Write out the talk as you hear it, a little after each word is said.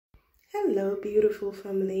Hello beautiful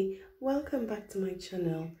family, welcome back to my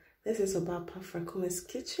channel. This is Obaapa Afrakomaa's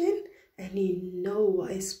kitchen, and you know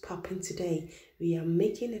what is popping today. We are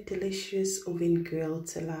making a delicious oven grilled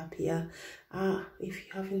tilapia. If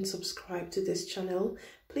you haven't subscribed to this channel,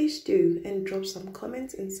 please do, and drop some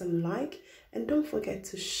comments and some like, and don't forget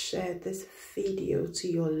to share this video to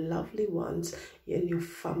your lovely ones and your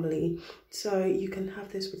family, so you can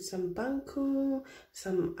have this with some banku,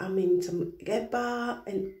 some geba,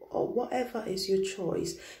 and or whatever is your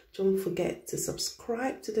choice. Don't forget to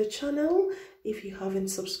subscribe to the channel. If you haven't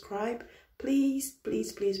subscribed, please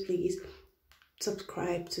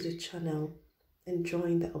subscribe to the channel and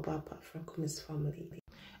join the Obaapa Afrakomaa's family.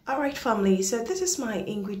 Alright family, so this is my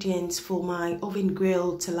ingredients for my oven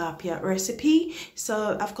grilled tilapia recipe.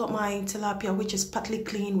 So I've got my tilapia, which is partly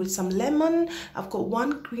clean, with some lemon. I've got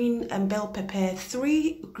 1 green bell pepper,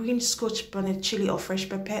 3 green scotch bonnet chili or fresh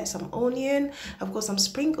pepper, some onion. I've got some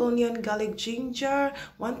spring onion, garlic, ginger,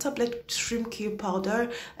 1 tablet shrimp cube powder,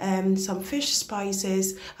 some fish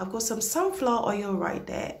spices. I've got some sunflower oil right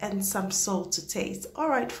there, and some salt to taste.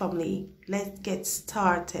 Alright family, let's get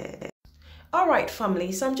started. Alright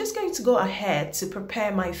family, so I'm just going to go ahead to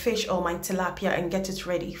prepare my fish or my tilapia and get it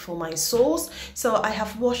ready for my sauce. So I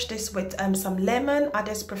have washed this with some lemon.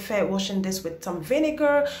 Others prefer washing this with some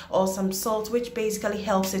vinegar or some salt, which basically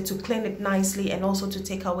helps it to clean it nicely and also to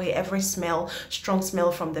take away every strong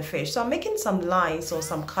smell from the fish. So I'm making some lines or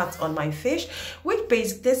some cuts on my fish, which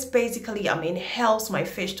basically helps my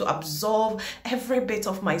fish to absorb every bit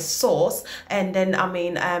of my sauce, and then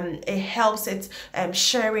it helps it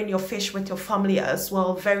sharing your fish with your family as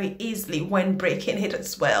well very easily when breaking it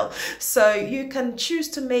as well. So you can choose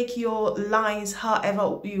to make your lines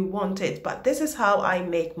however you want it, but this is how I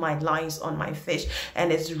make my lines on my fish,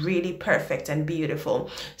 and it's really perfect and beautiful.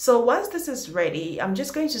 So once this is ready, I'm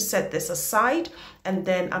just going to set this aside, and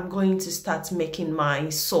then I'm going to start making my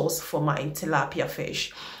sauce for my tilapia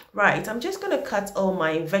fish. Right, I'm just going to cut all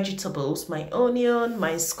my vegetables, my onion,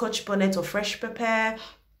 my scotch bonnet or fresh pepper.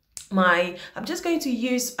 I'm just going to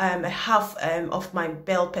use half of my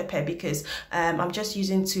bell pepper, because I'm just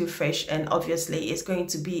using 2 fish, and obviously it's going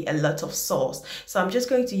to be a lot of sauce. So I'm just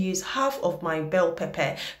going to use half of my bell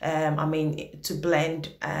pepper to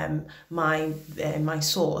blend my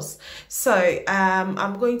sauce. So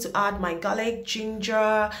I'm going to add my garlic,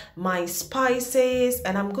 ginger, my spices,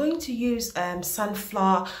 and I'm going to use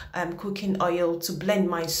sunflower cooking oil to blend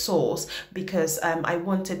my sauce, because I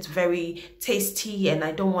want it very tasty and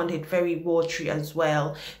I don't want it very watery as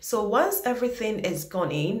well. So once everything is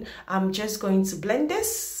gone in, I'm just going to blend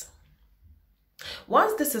this.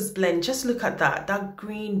 Once this is blended, just look at that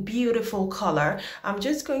green beautiful color. I'm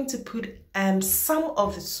just going to put some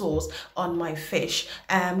of the sauce on my fish.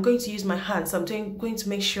 I'm going to use my hands. I'm going to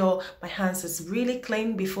make sure my hands is really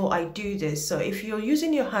clean before I do this. So if you're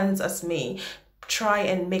using your hands as me, try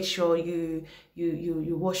and make sure you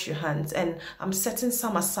wash your hands. And I'm setting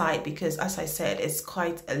some aside because, as I said, it's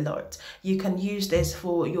quite a lot. You can use this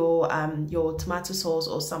for your tomato sauce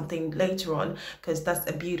or something later on, because that's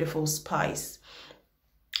a beautiful spice.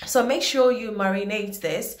 So make sure you marinate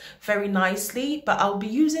this very nicely, but I'll be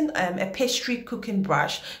using a pastry cooking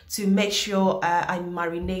brush to make sure I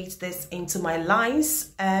marinate this into my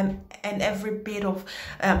lines, and every bit of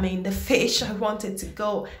the fish. I want it to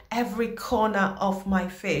go every corner of my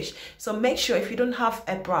fish. So make sure, if you don't have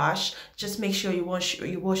a brush, just make sure you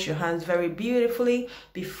wash your hands very beautifully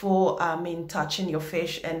before touching your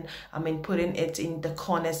fish and putting it in the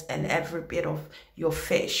corners and every bit of your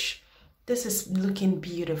fish. This is looking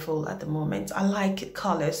beautiful at the moment. I like it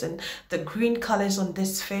colors, and the green colors on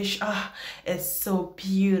this fish, it's so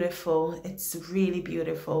beautiful. It's really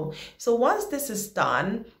beautiful. So once this is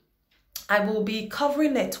done, I will be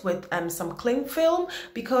covering it with some cling film,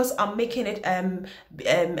 because I'm making it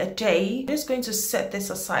a day. I'm just going to set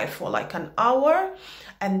this aside for like an hour.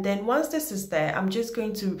 And then once this is there, I'm just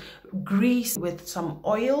going to grease with some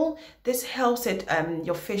oil. This helps it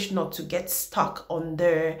your fish not to get stuck on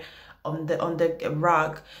the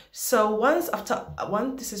rag. So once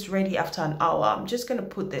this is ready after an hour, I'm just going to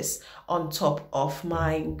put this on top of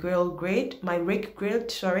my rake grill,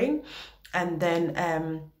 sorry, and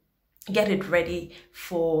then get it ready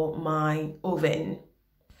for my oven.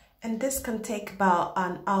 And this can take about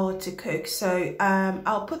an hour to cook. So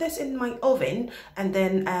I'll put this in my oven, and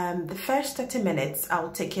then the first 30 minutes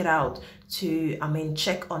I'll take it out to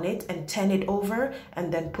check on it and turn it over,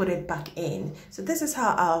 and then put it back in. So this is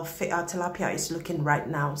how our tilapia is looking right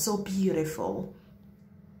now. So beautiful.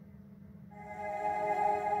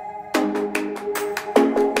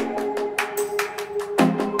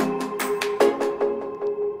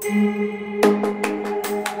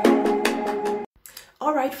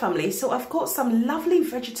 right, family, so I've got some lovely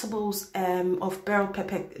vegetables of bell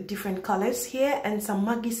pepper, different colors here, and some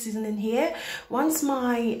Maggi seasoning here. Once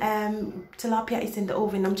my tilapia is in the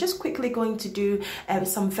oven, I'm just quickly going to do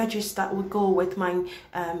some veggies that will go with my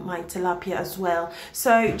my tilapia as well.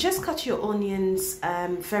 So just cut your onions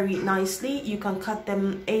very nicely. You can cut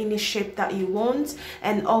them any shape that you want,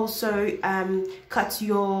 and also cut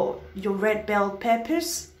your red bell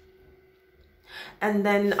peppers. And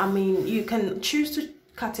then, I mean, you can choose to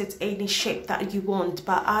cut it any shape that you want,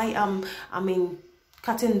 but I am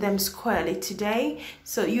cutting them squarely today,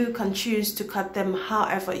 so you can choose to cut them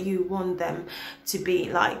however you want them to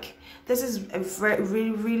be. Like, this is a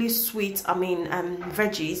really sweet,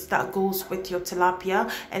 veggies that goes with your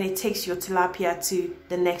tilapia, and it takes your tilapia to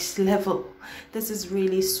the next level. This is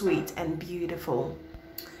really sweet and beautiful.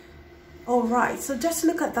 All right, so just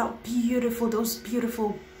look at that those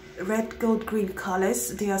beautiful red, gold, green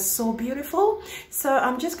colors. They are so beautiful. So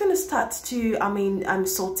I'm just going to start to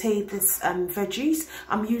saute this veggies.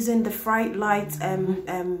 I'm using the Fried Light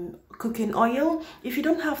cooking oil. If you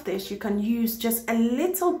don't have this, you can use just a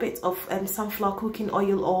little bit of sunflower cooking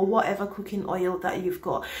oil or whatever cooking oil that you've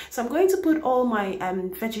got. So I'm going to put all my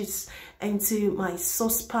veggies into my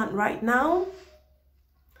saucepan right now,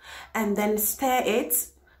 and then stir it.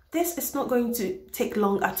 This is not going to take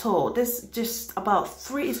long at all. This just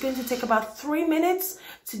it's going to take about 3 minutes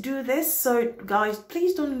to do this. So guys,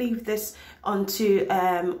 please don't leave this on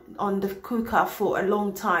the cooker for a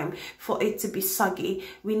long time for it to be soggy.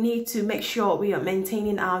 We need to make sure we are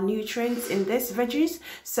maintaining our nutrients in this veggies.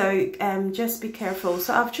 So just be careful.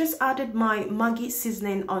 So I've just added my Maggi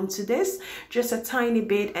seasoning onto this, just a tiny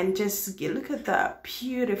bit, and just look at that,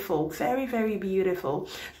 beautiful, very beautiful.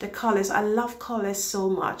 The colors, I love colors so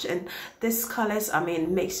much, and this colors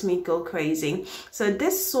makes me go crazy. So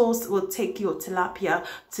this sauce will take your tilapia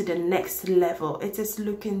to the next level. It is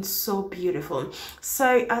looking so beautiful.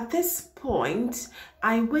 So at this point,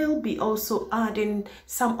 I will be also adding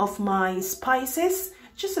some of my spices,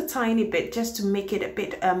 just a tiny bit, just to make it a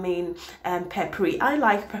bit peppery. I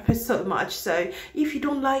like pepper so much, so if you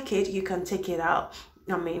don't like it, you can take it out.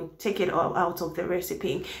 Take it all out of the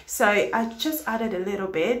recipe. So I just added a little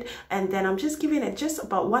bit, and then I'm just giving it just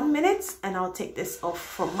about 1 minute, and I'll take this off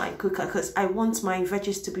from my cooker because I want my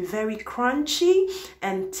veggies to be very crunchy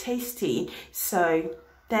and tasty. So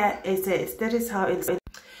that is it. That is how it's.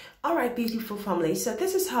 All right, beautiful family, so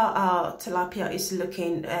this is how our tilapia is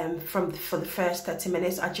looking for the first 30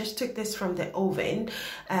 minutes. I just took this from the oven.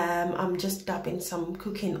 I'm just dabbing some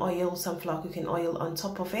cooking oil, sunflower cooking oil on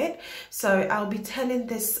top of it. So I'll be turning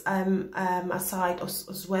this aside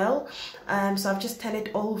as well. So I've just turned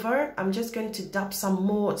it over. I'm just going to dab some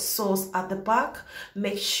more sauce at the back.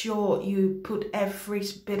 Make sure you put every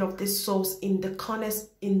bit of this sauce in the corners,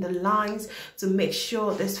 in the lines, to make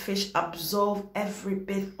sure this fish absorb every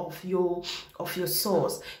bit of your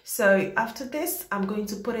sauce. So after this, I'm going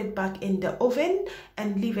to put it back in the oven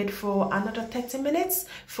and leave it for another 30 minutes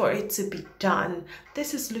for it to be done.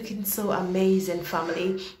 This is looking so amazing,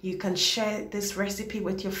 family. You can share this recipe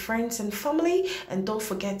with your friends and family, and don't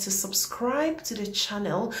forget to subscribe to the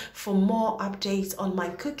channel for more updates on my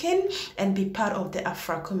cooking and be part of the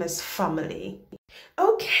Afrakomaa family.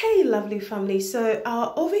 Okay, lovely family, so our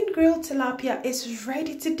oven grilled tilapia is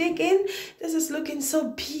ready to dig in. This is looking so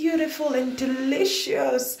beautiful and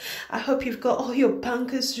delicious. I hope you've got all your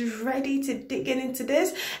bunkers ready to dig into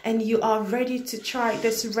this, and you are ready to try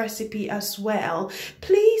this recipe as well.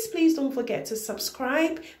 Please don't forget to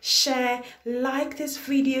subscribe, share, like these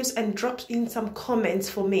videos, and drop in some comments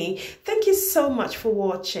for me. Thank you so much for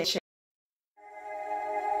watching.